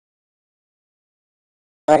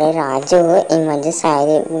ఒరే రాజు, ఈ మధ్య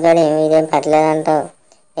సాయిదీప్ గడు ఏమి ఇదేం పెట్టలేదంటావు.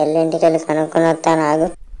 ఎల్లింటికి వెళ్ళి కనుక్కొని వస్తా నాగు.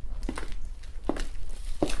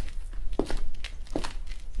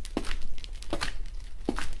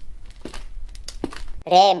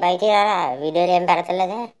 రే బయటికి రా, వీడియోలు ఏం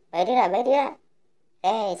పెడతలేదా? బయటికి రా.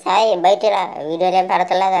 ఏ సాయి బయటికి రా, వీడియోలు ఏం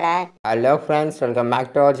పెడతలేదరా? Hello friends, welcome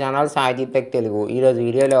back to our channel Saideep Telugu. ఈరోజు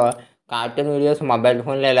వీడియోలో కార్టూన్ వీడియోస్ మొబైల్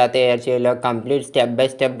ఫోన్లో ఎలా తయారు చేయాలో complete step by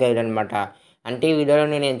step guide అనమాట. అంటే ఈ వీడియోలో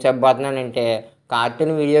నేను ఏం చెప్పబోతున్నానంటే,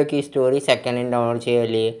 కార్టూన్ వీడియోకి స్టోరీస్ ఎక్కడి నుంచి డౌన్లోడ్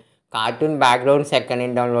చేయాలి, కార్టూన్ బ్యాక్గ్రౌండ్స్ ఎక్కడి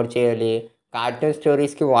నుంచి డౌన్లోడ్ చేయాలి, కార్టూన్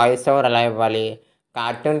స్టోరీస్కి వాయిస్ ఓవర్ ఎలా ఇవ్వాలి,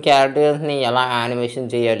 కార్టూన్ క్యారెక్టర్స్ని ఎలా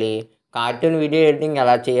యానిమేషన్ చేయాలి, కార్టూన్ వీడియో ఎడిటింగ్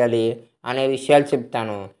ఎలా చేయాలి అనే విషయాలు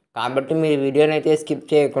చెప్తాను. కాబట్టి మీరు వీడియోని అయితే స్కిప్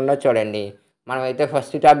చేయకుండా చూడండి. మనమైతే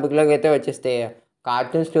ఫస్ట్ టాపిక్లోకి అయితే వచ్చేస్తే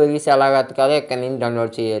కార్టూన్ స్టోరీస్ ఎలా వెతకాలో ఎక్కడి నుంచి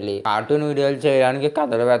డౌన్లోడ్ చేయాలి. కార్టూన్ వీడియోలు చేయడానికి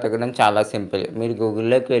కథలు వెతకడం చాలా సింపుల్. మీరు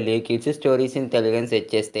గూగుల్లోకి వెళ్ళి కిడ్స్ స్టోరీస్ ఇన్ తెలుగు అని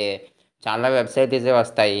సెర్చ్ చేస్తే చాలా వెబ్సైట్ అయితే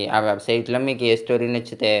వస్తాయి. ఆ వెబ్సైట్లో మీకు ఏ స్టోరీ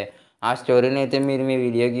నచ్చితే ఆ స్టోరీని అయితే మీరు మీ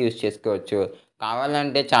వీడియోకి యూజ్ చేసుకోవచ్చు.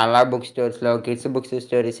 కావాలంటే చాలా బుక్ స్టోర్స్లో కిడ్స్ బుక్స్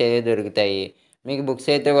స్టోరీస్ అయితే దొరుకుతాయి. మీకు బుక్స్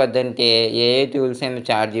అయితే వద్దంటే ఏ టూల్స్ అయినా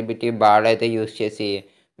చాట్‌జీపీటీ, బార్డ్ అయితే యూజ్ చేసి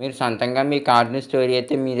మీరు సొంతంగా మీ కార్టూన్ స్టోరీ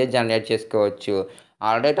అయితే మీరే జనరేట్ చేసుకోవచ్చు.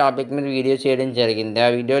 ఆల్రెడీ టాపిక్ మీద వీడియో చేయడం జరిగింది. ఆ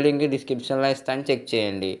వీడియో లింక్ డిస్క్రిప్షన్లో ఇస్తాను, చెక్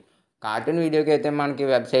చేయండి. కార్టూన్ వీడియోకి అయితే మనకి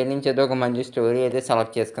వెబ్సైట్ నుంచి అయితే ఒక మంచి స్టోరీ అయితే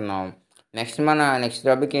సెలెక్ట్ చేసుకున్నాం. నెక్స్ట్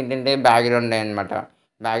టాపిక్ ఏంటంటే బ్యాక్గ్రౌండ్ అనమాట.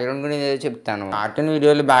 బ్యాక్గ్రౌండ్ గురించి అయితే చెప్తాను. కార్టూన్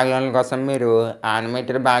వీడియోలు బ్యాక్గ్రౌండ్ కోసం మీరు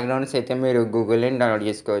యానిమేటెడ్ బ్యాక్గ్రౌండ్స్ అయితే మీరు గూగుల్ నుంచి డౌన్లోడ్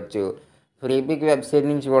చేసుకోవచ్చు. ఫ్రీపిక్ వెబ్సైట్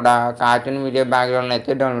నుంచి కూడా కార్టూన్ వీడియో బ్యాక్గ్రౌండ్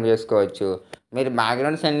అయితే డౌన్లోడ్ చేసుకోవచ్చు. మీరు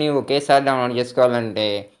బ్యాక్గ్రౌండ్స్ అన్నీ ఒకేసారి డౌన్లోడ్ చేసుకోవాలంటే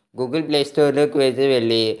గూగుల్ ప్లే స్టోర్లోకి అయితే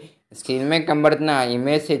వెళ్ళి స్క్రీన్ మీద కనబడుతున్న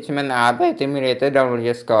ఇమేజ్ సెర్చ్‌మన్ యాప్ అయితే మీరైతే డౌన్లోడ్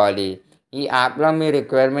చేసుకోవాలి. ఈ యాప్లో మీ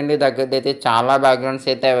రిక్వైర్మెంట్కి తగ్గట్టు అయితే చాలా బ్యాక్గ్రౌండ్స్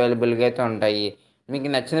అయితే అవైలబుల్గా అయితే ఉంటాయి. మీకు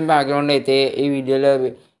నచ్చిన బ్యాక్గ్రౌండ్ అయితే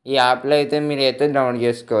ఈ యాప్లో అయితే మీరైతే డౌన్లోడ్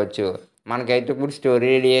చేసుకోవచ్చు. మనకైతే ఇప్పుడు స్టోరీ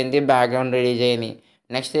రెడీ అయింది, బ్యాక్గ్రౌండ్ రెడీ చేయని.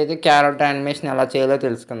 నెక్స్ట్ అయితే క్యారెక్టర్ యానిమేషన్ ఎలా చేయాలో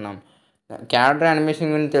తెలుసుకుందాం. క్యారెక్టర్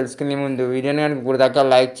యానిమేషన్ గురించి తెలుసుకునే ముందు వీడియోని కనుక ఇప్పుడు దాకా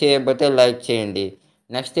లైక్ చేయకపోతే లైక్ చేయండి.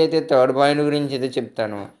 నెక్స్ట్ అయితే థర్డ్ పాయింట్ గురించి అయితే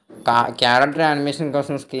చెప్తాను. క్యారెక్టర్ యానిమేషన్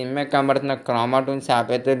కోసం స్క్రీన్ మీద కనబడుతున్న క్రోమాటూన్స్ యాప్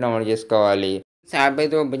అయితే డౌన్లోడ్ చేసుకోవాలి. యాప్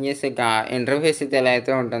అయితే ఓపెన్ చేసాక ఇంటర్ఫేస్ అయితే ఎలా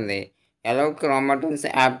అయితే ఉంటుంది. ఎలా క్రోమాటూన్స్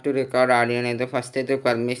యాప్ టు రికార్డ్ ఆడియో అయితే ఫస్ట్ అయితే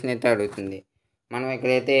పర్మిషన్ అయితే అడుగుతుంది. మనం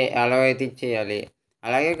ఇక్కడైతే ఎలా అయితే ఇచ్చేయాలి.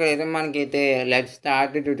 అలాగే ఇక్కడైతే మనకైతే let's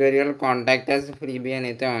start tutorial, contractors, freebie అని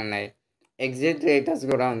అయితే ఉన్నాయి. ఎగ్జిట్ రేటర్స్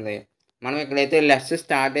కూడా ఉంది. మనం ఇక్కడైతే లెట్స్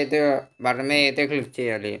స్టార్ట్ అయితే బటన్ మీద అయితే క్లిక్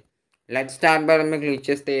చేయాలి. లెట్స్ స్టార్ట్ బటన్ మీద క్లిక్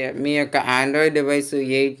చేస్తే మీ యొక్క ఆండ్రాయిడ్ డివైస్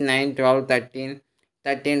 8, 9, 12,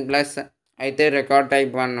 13+ అయితే రికార్డ్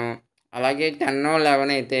టైప్ 1, అలాగే 10,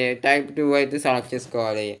 11 అయితే టైప్ 2 అయితే సెలెక్ట్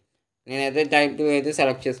చేసుకోవాలి. నేనైతే టైప్ 2 అయితే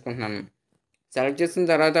సెలెక్ట్ చేసుకుంటున్నాను. సెలెక్ట్ చేసిన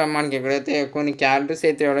తర్వాత మనకి ఇక్కడైతే కొన్ని క్యారెక్టర్స్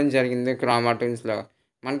అయితే ఇవ్వడం జరిగింది క్రోమాటూన్స్లో.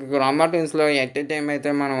 మనకి క్రోమాటూన్స్లో ఎట్ ఏ టైం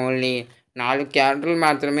అయితే మనం ఓన్లీ 4 క్యారెక్టర్లు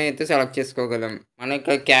మాత్రమే అయితే సెలెక్ట్ చేసుకోగలం. మన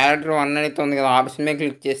ఇక్కడ క్యారెక్టర్ 1 అయితే ఉంది కదా, ఆప్షన్ మీద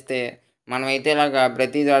క్లిక్ చేస్తే మనమైతే ఇలాగా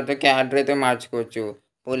ప్రతి దాంట్లో క్యారెక్టర్ అయితే మార్చుకోవచ్చు.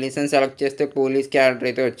 పోలీస్ అని సెలెక్ట్ చేస్తే పోలీస్ క్యారెక్టర్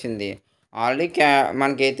అయితే వచ్చింది. ఆల్రెడీ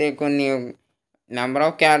మనకైతే కొన్ని నెంబర్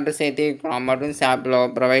ఆఫ్ క్యారెక్టర్స్ అయితే క్రోమాటూన్స్ యాప్లో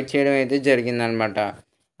ప్రొవైడ్ చేయడం అయితే జరిగిందనమాట.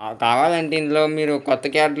 కావాలంటే ఇందులో మీరు కొత్త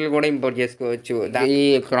క్యారెక్టర్లు కూడా ఇంపోర్ట్ చేసుకోవచ్చు. ఈ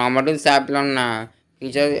క్రోమాటూన్స్ యాప్లో ఉన్న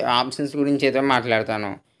ఫీచర్ ఆప్షన్స్ గురించి అయితే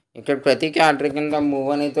మాట్లాడతాను. ఇక్కడ ప్రతి క్యారెక్టర్ కింద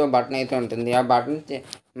మూవ్ అనేది బటన్ అయితే ఉంటుంది. ఆ బటన్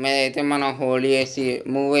మీద అయితే మనం హోల్డ్ చేసి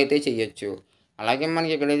మూవ్ అయితే చేయొచ్చు. అలాగే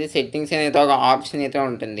మనకి ఇక్కడైతే సెట్టింగ్స్ అనేది ఒక ఆప్షన్ అయితే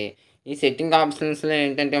ఉంటుంది. ఈ సెట్టింగ్ ఆప్షన్స్లో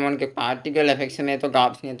ఏంటంటే మనకి పార్టికల్ ఎఫెక్ట్స్ అనేది ఒక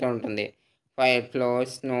ఆప్షన్ అయితే ఉంటుంది. ఫైర్ ఫ్లో,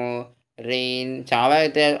 స్నో, రెయిన్, చాలా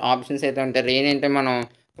అయితే ఆప్షన్స్ అయితే ఉంటాయి. రెయిన్ అంటే మనం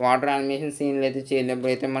వాటర్ యానిమేషన్ సీన్లు అయితే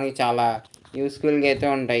చేయనప్పుడు అయితే మనకి చాలా యూస్ఫుల్గా అయితే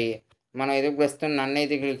ఉంటాయి. మనం అయితే ప్రస్తుతం నన్ను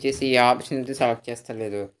అయితే క్లిక్ చేసి ఈ ఆప్షన్ అయితే సెలెక్ట్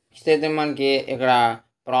చేస్తలేదు. నెక్స్ట్ అయితే మనకి ఇక్కడ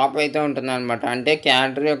ప్రాప్ అయితే ఉంటుంది అనమాట. అంటే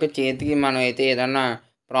క్యారెక్టర్ యొక్క చేతికి మనం అయితే ఏదన్నా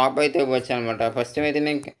ప్రాప్ అయితే ఇవ్వచ్చు అనమాట. ఫస్ట్ అయితే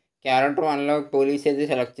నేను క్యారెక్టర్ 1లో పోలీస్ అయితే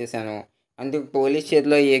సెలెక్ట్ చేశాను. అందుకు పోలీస్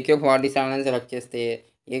చేతిలో AK-47 అని సెలెక్ట్ చేస్తే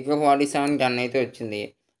AK-47 గన్ అయితే వచ్చింది.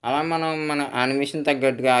 అలా మనం మన యానిమేషన్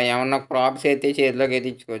తగ్గట్టుగా ఏమన్నా ప్రాప్స్ అయితే చేతిలోకి అయితే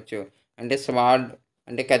ఇచ్చుకోవచ్చు. అంటే స్వాడ్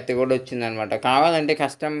అంటే కత్తి కూడా వచ్చిందనమాట. కావాలంటే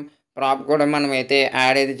కస్టమ్ ప్రాప్ కూడా మనం అయితే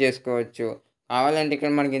యాడ్ అయితే చేసుకోవచ్చు. కావాలంటే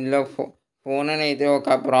ఇక్కడ మనకి ఇందులో ఫోన్ అని అయితే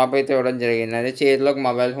ఒక ప్రాప్ అయితే ఇవ్వడం జరిగింది. అదే చేతిలో ఒక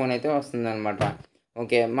మొబైల్ ఫోన్ అయితే వస్తుందన్నమాట.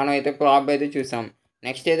 ఓకే, మనం అయితే ప్రాప్ అయితే చూసాం.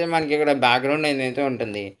 నెక్స్ట్ అయితే మనకి ఇక్కడ బ్యాక్గ్రౌండ్ అయితే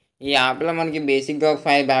ఉంటుంది. ఈ యాప్లో మనకి బేసిక్గా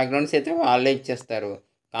 5 బ్యాక్గ్రౌండ్స్ అయితే వాళ్ళే ఇచ్చేస్తారు.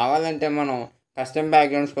 కావాలంటే మనం కస్టమ్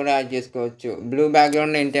బ్యాక్గ్రౌండ్స్ కూడా యాడ్ చేసుకోవచ్చు. బ్లూ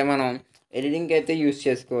బ్యాక్గ్రౌండ్ అంటే మనం ఎడిటింగ్కి అయితే యూస్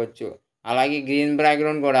చేసుకోవచ్చు. అలాగే గ్రీన్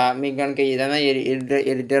బ్యాక్గ్రౌండ్ కూడా మీకు కనుక ఏదైనా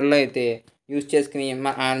ఎడిటర్లో అయితే యూస్ చేసుకుని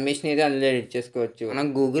మా యానిమేషన్ అయితే అందులో ఎడిట్ చేసుకోవచ్చు. మనం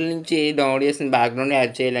గూగుల్ నుంచి డౌన్లోడ్ చేసిన బ్యాక్గ్రౌండ్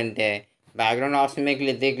యాడ్ చేయాలంటే బ్యాక్గ్రౌండ్ ఆప్షన్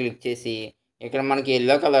మీద క్లిక్ చేసి ఇక్కడ మనకి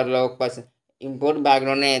ఎల్లో కలర్లో ఇంపోర్ట్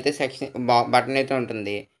బ్యాక్గ్రౌండ్ అయితే సెక్షన్ బటన్ అయితే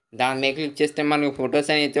ఉంటుంది. దాని మీద క్లిక్ చేస్తే మనకి ఫొటోస్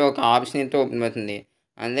అయితే ఒక ఆప్షన్ అయితే ఓపెన్ అవుతుంది.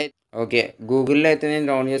 అందే ఓకే, గూగుల్‌లో అయితే నేను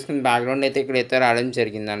డౌన్లోడ్ చేసుకున్న బ్యాక్గ్రౌండ్ అయితే ఇక్కడైతే రావడం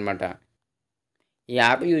జరిగిందనమాట. ఈ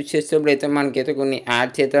యాప్ యూజ్ చేసేటప్పుడు అయితే మనకైతే కొన్ని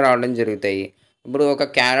యాడ్స్ అయితే రావడం జరుగుతాయి. ఇప్పుడు ఒక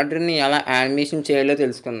క్యారెక్టర్ని ఎలా యానిమేషన్ చేయాలో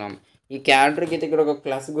తెలుసుకుందాం. ఈ క్యారెక్టర్కి అయితే ఇక్కడ ఒక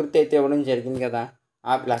ప్లస్ గుర్తు అయితే ఇవ్వడం జరిగింది కదా.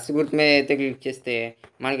 ఆ ప్లస్ గుర్తు మీద అయితే క్లిక్ చేస్తే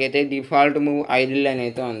మనకైతే డిఫాల్ట్ మూవ్ ఐడిల్ అని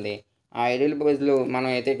అయితే ఉంది. ఆ ఐడిల్ బదులు మనం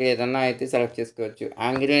అయితే ఇక్కడ ఏదన్నా అయితే సెలెక్ట్ చేసుకోవచ్చు.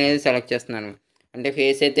 యాంగిల్ అనేది సెలెక్ట్ చేస్తున్నాను. అంటే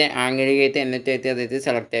ఫేస్ అయితే యాంగిల్గా అయితే ఎన్నైతే అయితే అదైతే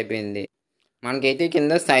సెలెక్ట్ అయిపోయింది. మనకైతే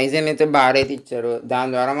కింద సైజ్ అయితే బార్ అయితే ఇచ్చారు.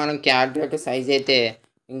 దాని ద్వారా మనం క్యారెక్టర్ యొక్క సైజ్ అయితే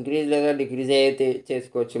ఇంక్రీజ్ లేదా డిక్రీజ్ అయితే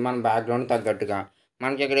చేసుకోవచ్చు మన బ్యాక్గ్రౌండ్ తగ్గట్టుగా.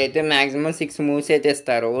 మనకి ఇక్కడైతే మ్యాక్సిమం 6 మూవ్స్ అయితే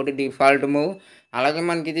ఇస్తారు. ఒకటి డిఫాల్ట్ మూవ్, అలాగే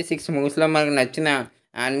మనకి ఇది 6 మూవ్స్లో మనకు నచ్చిన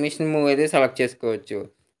యానిమేషన్ మూవ్ అయితే సెలెక్ట్ చేసుకోవచ్చు.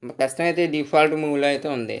 ప్రస్తుతం అయితే డిఫాల్ట్ మూవ్లో అయితే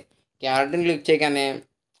ఉంది. క్యారెక్టర్ని క్లిక్ చేయగానే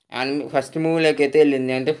ఫస్ట్ మూవ్లోకి అయితే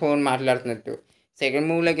వెళ్ళింది, అంటే ఫోన్ మాట్లాడుతున్నట్టు. సెకండ్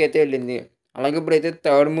మూవ్లోకి అయితే వెళ్ళింది, అలాగే ఇప్పుడైతే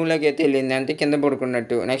థర్డ్ మూవ్లోకి అయితే వెళ్ళింది, అంటే కింద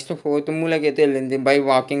పడుకున్నట్టు. నెక్స్ట్ ఫోర్త్ మూవ్లోకి అయితే వెళ్ళింది, బై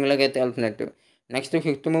వాకింగ్లోకి అయితే వెళ్తున్నట్టు. నెక్స్ట్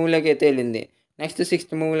ఫిఫ్త్ మూవ్లోకి అయితే వెళ్ళింది, నెక్స్ట్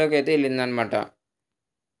సిక్స్త్ మూవ్లోకి అయితే వెళ్ళింది అనమాట.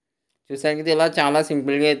 చూసారు కదా, ఇలా చాలా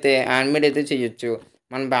సింపుల్గా అయితే యానిమేట్ అయితే చేయొచ్చు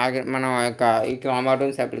మన యొక్క ఈ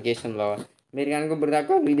క్రోమాటోన్స్ అప్లికేషన్లో. మీరు కనుక ఇప్పుడు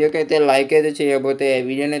దాకా వీడియోకి అయితే లైక్ అయితే చేయకపోతే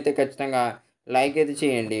వీడియోని అయితే ఖచ్చితంగా లైక్ అయితే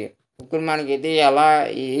చేయండి. ఇప్పుడు మనకైతే ఎలా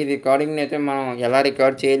ఈ రికార్డింగ్ని అయితే మనం ఎలా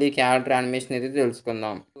రికార్డ్ చేయాలి, క్యారెక్టర్ యానిమేషన్ అయితే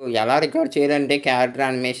తెలుసుకుందాం. ఎలా రికార్డ్ చేయాలంటే క్యారెక్టర్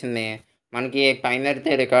యానిమేషన్ని మనకి పైన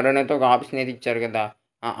అయితే రికార్డ్ అనేది ఒక ఆప్షన్ అయితే ఇచ్చారు కదా.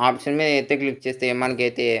 ఆ ఆప్షన్ మీద అయితే క్లిక్ చేస్తే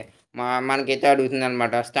మనకైతే అడుగుతుంది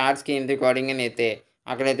అనమాట, స్టార్ట్ స్క్రీన్ రికార్డింగ్ అని. అయితే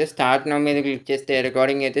అక్కడైతే స్టార్ట్ నౌ మీద క్లిక్ చేస్తే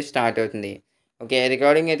రికార్డింగ్ అయితే స్టార్ట్ అవుతుంది. ఓకే,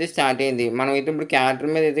 రికార్డింగ్ అయితే స్టార్ట్ అయింది. మనం అయితే ఇప్పుడు క్యారెక్టర్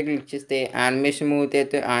మీద అయితే క్లిక్ చేస్తే యానిమేషన్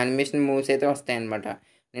మూవ్స్ అయితే వస్తాయన్నమాట.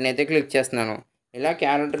 నేనైతే క్లిక్ చేస్తున్నాను. ఇలా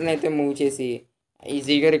క్యారెక్టర్ని అయితే మూవ్ చేసి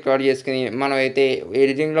ఈజీగా రికార్డ్ చేసుకుని మనం అయితే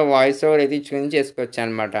ఎడిటింగ్లో వాయిస్ ఓవర్ అయితే ఇచ్చుకొని చేసుకోవచ్చు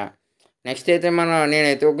అనమాట. నెక్స్ట్ అయితే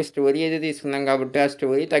నేనైతే ఒక స్టోరీ అయితే తీసుకున్నాను కాబట్టి ఆ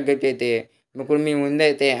స్టోరీ తగ్గట్టు అయితే ఇప్పుడు మీ ముందు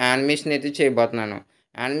అయితే యానిమేషన్ అయితే చేయబోతున్నాను.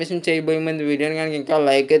 యానిమేషన్ చేయబోయే ముందు వీడియోని కనుక ఇంకా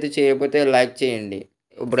లైక్ అయితే చేయకపోతే లైక్ చేయండి.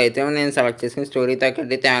 ఇప్పుడైతే నేను సెలెక్ట్ చేసుకున్న స్టోరీ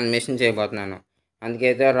తగ్గట్టు అయితే యానిమేషన్ చేయబోతున్నాను.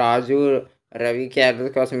 అందుకైతే రాజు, రవి క్యారెక్టర్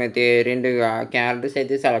కోసం అయితే 2 క్యారెక్టర్స్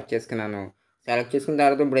అయితే సెలెక్ట్ చేసుకున్నాను. సెలెక్ట్ చేసుకున్న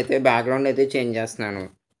తర్వాత ఇప్పుడైతే బ్యాక్గ్రౌండ్ అయితే చేంజ్ చేస్తున్నాను.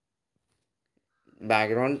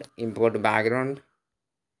 Import background.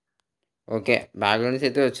 ఓకే, బ్యాక్గ్రౌండ్స్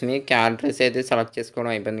అయితే వచ్చినాయి. క్యారెక్టర్స్ అయితే సెలెక్ట్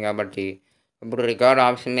చేసుకోవడం అయిపోయింది కాబట్టి ఇప్పుడు రికార్డ్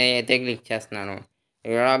ఆప్షన్ మీద అయితే క్లిక్ చేస్తున్నాను.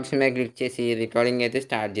 రికార్డ్ ఆప్షన్ మీద క్లిక్ చేసి రికార్డింగ్ అయితే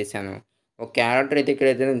స్టార్ట్ చేశాను. ఒక క్యారెక్టర్ అయితే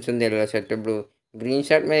ఇక్కడైతే ఉంచుంది ఎల్లో షర్ట్. ఇప్పుడు గ్రీన్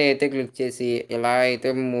షర్ట్ మీద అయితే క్లిక్ చేసి ఇలా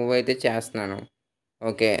అయితే మూవ్ అయితే చేస్తున్నాను.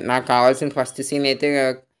 ఓకే, నాకు కావాల్సిన ఫస్ట్ సీన్ అయితే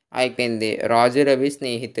అయిపోయింది. రాజు రవి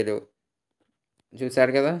స్నేహితులు.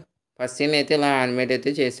 చూసారు కదా, ఫస్ట్ సీన్ అయితే ఇలా యానిమేట్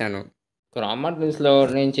అయితే చేశాను. క్రోమా టూల్స్లో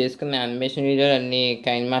నేను చేసుకున్న యానిమేషన్ వీడియోలు అన్నీ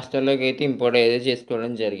కైన్ మాస్టర్లోకి అయితే ఇంపోర్ట్ అయితే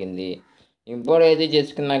చేసుకోవడం జరిగింది. ఇంపోర్ట్ అయితే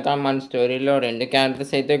చేసుకున్నాక మన స్టోరీలో 2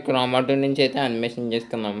 క్యారెక్టర్స్ అయితే క్రోమా టూల్ నుంచి అయితే యానిమేషన్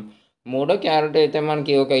చేసుకున్నాం. మూడో క్యారెక్టర్ అయితే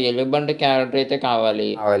మనకి ఒక ఎలుగుబంటి క్యారెక్టర్ అయితే కావాలి.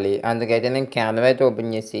 అందుకైతే నేను క్యాన్వా అయితే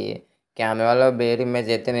ఓపెన్ చేసి క్యాన్వాలో బేర్ ఇమేజ్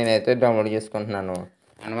అయితే నేనైతే డౌన్లోడ్ చేసుకుంటున్నాను.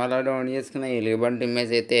 క్యాన్వాలో డౌన్లోడ్ చేసుకున్న ఎలుగుబంటి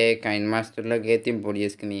ఇమేజ్ అయితే కైన్ మాస్టర్లోకి అయితే ఇంపోర్ట్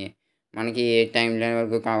చేసుకుని మనకి ఏ టైం లైన్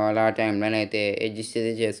వరకు కావాలో ఆ టైం లైన్ అయితే అడ్జస్ట్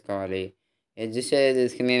అయితే చేసుకోవాలి. అడ్జస్ట్ అయితే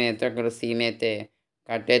చేసుకుని నేనైతే అక్కడ సీన్ అయితే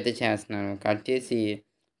కట్ అయితే చేస్తున్నాను. కట్ చేసి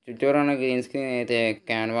చుట్టూరా ఉన్న గ్రీన్ స్క్రీన్ అయితే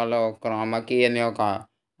క్యాన్వాలో క్రోమాకి అనే ఒక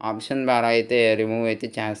ఆప్షన్ ద్వారా అయితే రిమూవ్ అయితే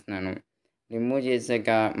చేస్తున్నాను. రిమూవ్ చేశాక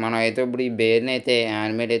మనం అయితే ఇప్పుడు ఈ బేర్ని అయితే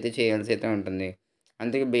యానిమేట్ అయితే చేయాల్సి అయితే ఉంటుంది.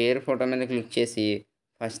 అందుకే బేర్ ఫోటో మీద క్లిక్ చేసి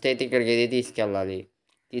ఫస్ట్ అయితే ఇక్కడికి అయితే తీసుకెళ్ళాలి.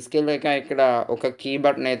 తీసుకెళ్ళాక ఇక్కడ ఒక కీ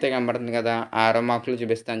బటన్ అయితే కనబడుతుంది కదా, ఆరో మార్కులు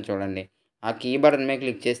చూపిస్తాను చూడండి. ఆ కీ బటన్ మీద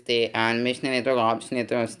క్లిక్ చేస్తే యానిమేషన్ అనేది ఒక ఆప్షన్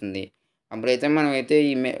అయితే వస్తుంది. అప్పుడైతే మనం అయితే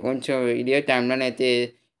కొంచెం వీడియో టైంలోనే అయితే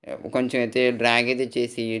కొంచెం అయితే డ్రాగ్ అయితే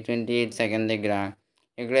చేసి 28 సెకండ్ దగ్గర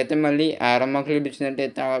ఇక్కడైతే మళ్ళీ ఆరో మార్కులు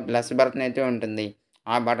చూపించినట్టయితే ప్లస్ బటన్ అయితే ఉంటుంది.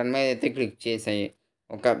 ఆ బటన్ మీద అయితే క్లిక్ చేసాయి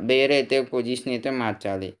ఒక బేర్ అయితే పొజిషన్ అయితే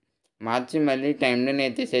మార్చాలి. మార్చి మళ్ళీ టైంలైన్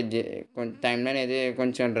అయితే టైంలైన్ అయితే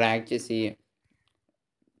కొంచెం డ్రాగ్ చేసి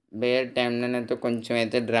బేర్ టైంలైన్ అయితే కొంచెం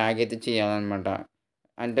అయితే డ్రాగ్ అయితే చేయాలన్నమాట.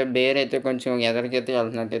 అంటే బేర్ అయితే కొంచెం ఎదరికైతే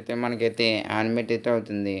వెళ్తున్నట్టయితే మనకైతే యానిమేట్ అయితే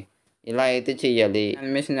అవుతుంది. ఇలా అయితే చెయ్యాలి.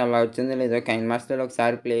 యానిమేషన్ ఎలా వచ్చిందో లేదో కైన్ మాస్టర్లో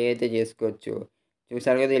ఒకసారి ప్లే అయితే చేసుకోవచ్చు.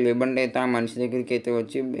 చూసారు కదా, ఎలిఫెంట్ అయితే ఆ మనిషి దగ్గరికి అయితే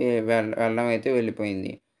వచ్చి వెళ్ళడం అయితే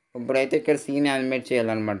వెళ్ళిపోయింది. ఇప్పుడైతే ఇక్కడ సీన్ యానిమేట్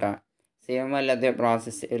చేయాలన్నమాట. సేమ్ మళ్ళీ అదే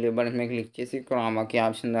ప్రాసెస్. ఎలిఫెంట్ మీద క్లిక్ చేసి క్రోమాకి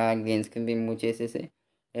ఆప్షన్ ద్వారా గ్రీన్ స్క్రీన్ రిమూవ్ చేసేసి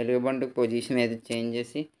ఎలిఫెంట్ పొజిషన్ అయితే చేంజ్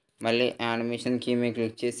చేసి మళ్ళీ యానిమేషన్ కీ మీద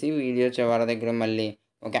క్లిక్ చేసి వీడియో చివరి దగ్గర మళ్ళీ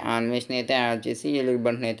ఒక యానిమేషన్ అయితే యాడ్ చేసి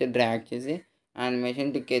ఎలిఫెంట్ని అయితే డ్రాగ్ చేసి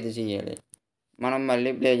యానిమేషన్ టిక్ అయితే చేయాలి. మనం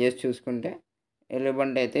మళ్ళీ ప్లే చేసి చూసుకుంటే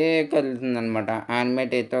ఎలుగుబంటి అయితే కదులుతుందనమాట.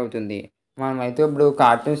 యానిమేట్ అయితే అవుతుంది. మనమైతే ఇప్పుడు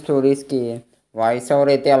కార్టూన్ స్టోరీస్‌కి వాయిస్ ఓవర్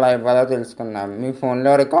అయితే ఎలా ఇవ్వాలో తెలుసుకుందాం. మీ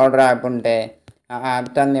ఫోన్‌లో రికార్డర్ యాప్ ఉంటే ఆ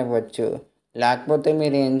యాప్‌తో ఇవ్వచ్చు. లేకపోతే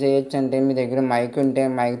మీరు ఏం చేయొచ్చంటే మీ దగ్గర మైక్ ఉంటే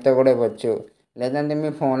మైక్‌తో కూడా ఇవ్వచ్చు. లేదంటే మీ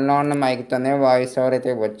ఫోన్‌లో ఉన్న మైక్‌తోనే వాయిస్ ఓవర్ అయితే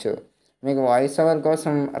ఇవ్వచ్చు. మీకు వాయిస్ ఓవర్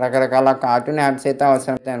కోసం రకరకాల కార్టూన్ యాప్స్ అయితే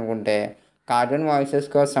అవసరం అనుకుంటే కార్టూన్ వాయిసెస్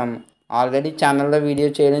కోసం ఆల్రెడీ ఛానల్‌లో వీడియో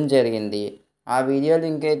చేయడం జరిగింది. ఆ వీడియో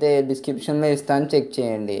లింక్ అయితే డిస్క్రిప్షన్‌లో ఇస్తాను, చెక్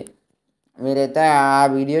చేయండి. మీరైతే ఆ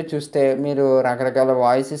వీడియో చూస్తే మీరు రకరకాల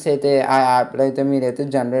వాయిసెస్ అయితే ఆ యాప్‌లో అయితే మీరైతే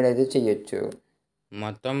జనరేట్ అయితే చేయొచ్చు.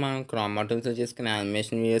 మొత్తం మనం క్రోమా టూల్స్‌తో చేసుకున్న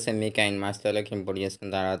యానిమేషన్ వీడియోస్ అన్నీ కైన్‌మాస్టర్‌లోకి ఇంపోర్ట్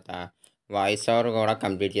చేసుకున్న తర్వాత, వాయిస్ ఓవర్ కూడా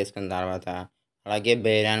కంప్లీట్ చేసుకున్న తర్వాత, అలాగే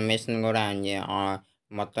బెయిర్ యానిమేషన్ కూడా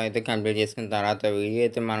మొత్తం అయితే కంప్లీట్ చేసుకున్న తర్వాత వీడియో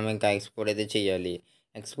అయితే మనం ఇంకా ఎక్స్‌పోర్ట్ అయితే చేయాలి.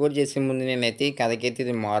 ఎక్స్‌పోర్ట్ చేసే ముందు నేనైతే ఈ కథకైతే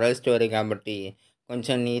ఇది మోరల్ స్టోరీ కాబట్టి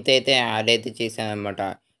కొంచెం నీతి అయితే యాడ్ అయితే చేశాననమాట.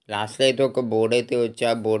 లాస్ట్‌లో అయితే ఒక బోర్డ్ అయితే వచ్చి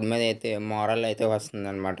ఆ బోర్డ్ మీద అయితే మోరల్ అయితే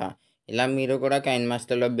వస్తుందనమాట. ఇలా మీరు కూడా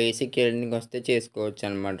కైన్‌మాస్టర్‌లో బేసిక్ ఎడిటింగ్ వస్తే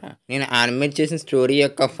చేసుకోవచ్చనమాట. నేను యానిమేట్ చేసిన స్టోరీ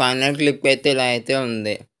యొక్క ఫైనల్ క్లిప్ అయితే ఇలా అయితే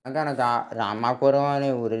ఉంది. అనగనగా రామాపురం అనే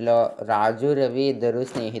ఊరిలో రాజు, రవి ఇద్దరు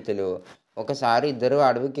స్నేహితులు. ఒకసారి ఇద్దరు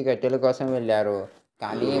అడవికి కట్టెల కోసం వెళ్ళారు.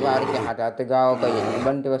 కానీ వారికి హఠాత్తుగా ఒక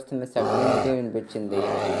ఎలుగుబంటి వస్తున్న శబ్దం అయితే వినిపించింది.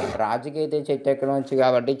 రాజుకైతే చెట్టు ఎక్కడం వచ్చు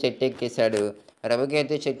కాబట్టి చెట్టు ఎక్కేశాడు.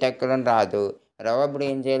 రవికైతే చెట్టు ఎక్కడం రాదు. రవి అప్పుడు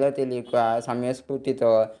ఏం చేయాలో తెలియక సమయస్ఫూర్తితో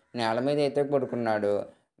నేల మీద అయితే పడుకున్నాడు.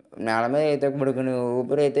 నేల మీద అయితే పడుకుని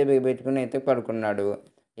ఊపిరైతే బిగబెట్టుకుని అయితే పడుకున్నాడు.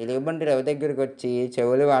 ఎలుగుబంటి రవి దగ్గరికి వచ్చి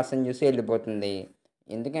చెవులు వాసన చూసి వెళ్ళిపోతుంది.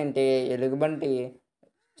 ఎందుకంటే ఎలుగుబంటి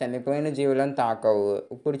చనిపోయిన జీవులను తాకవు.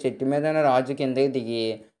 ఇప్పుడు చెట్టు మీద ఉన్న రాజు కిందకి దిగి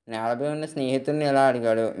నేలపై ఉన్న స్నేహితుడిని ఇలా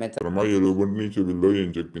అడిగాడు రమ ఎలుగుబంటి నీ చెవుల్లో ఏం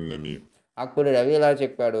చెప్పిందని. అప్పుడు రవి ఇలా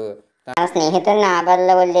చెప్పాడు. తన స్నేహితుడిని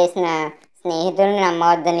ఆపదలో వదిలేసిన స్నేహితుడిని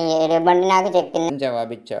నమ్మవద్దని ఎలుగుబంటి నాకు చెప్పింది.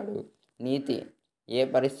 జవాబిచ్చాడు. నీతి: ఏ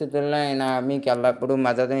పరిస్థితుల్లో అయినా మీకు ఎల్లప్పుడూ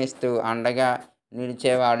మద్దతునిస్తూ అండగా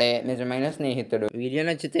నిలిచేవాడే నిజమైన స్నేహితుడు. వీడియో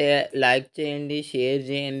నచ్చితే లైక్ చేయండి, షేర్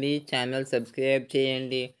చేయండి, ఛానల్ సబ్స్క్రైబ్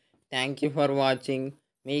చేయండి. Thank you for watching.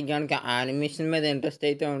 మీకు కనుక యానిమేషన్ మీద ఇంట్రెస్ట్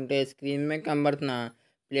అయితే ఉంటే స్క్రీన్ మీద కనబడుతున్న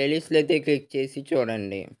ప్లేలిస్ట్లు అయితే క్లిక్ చేసి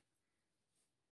చూడండి.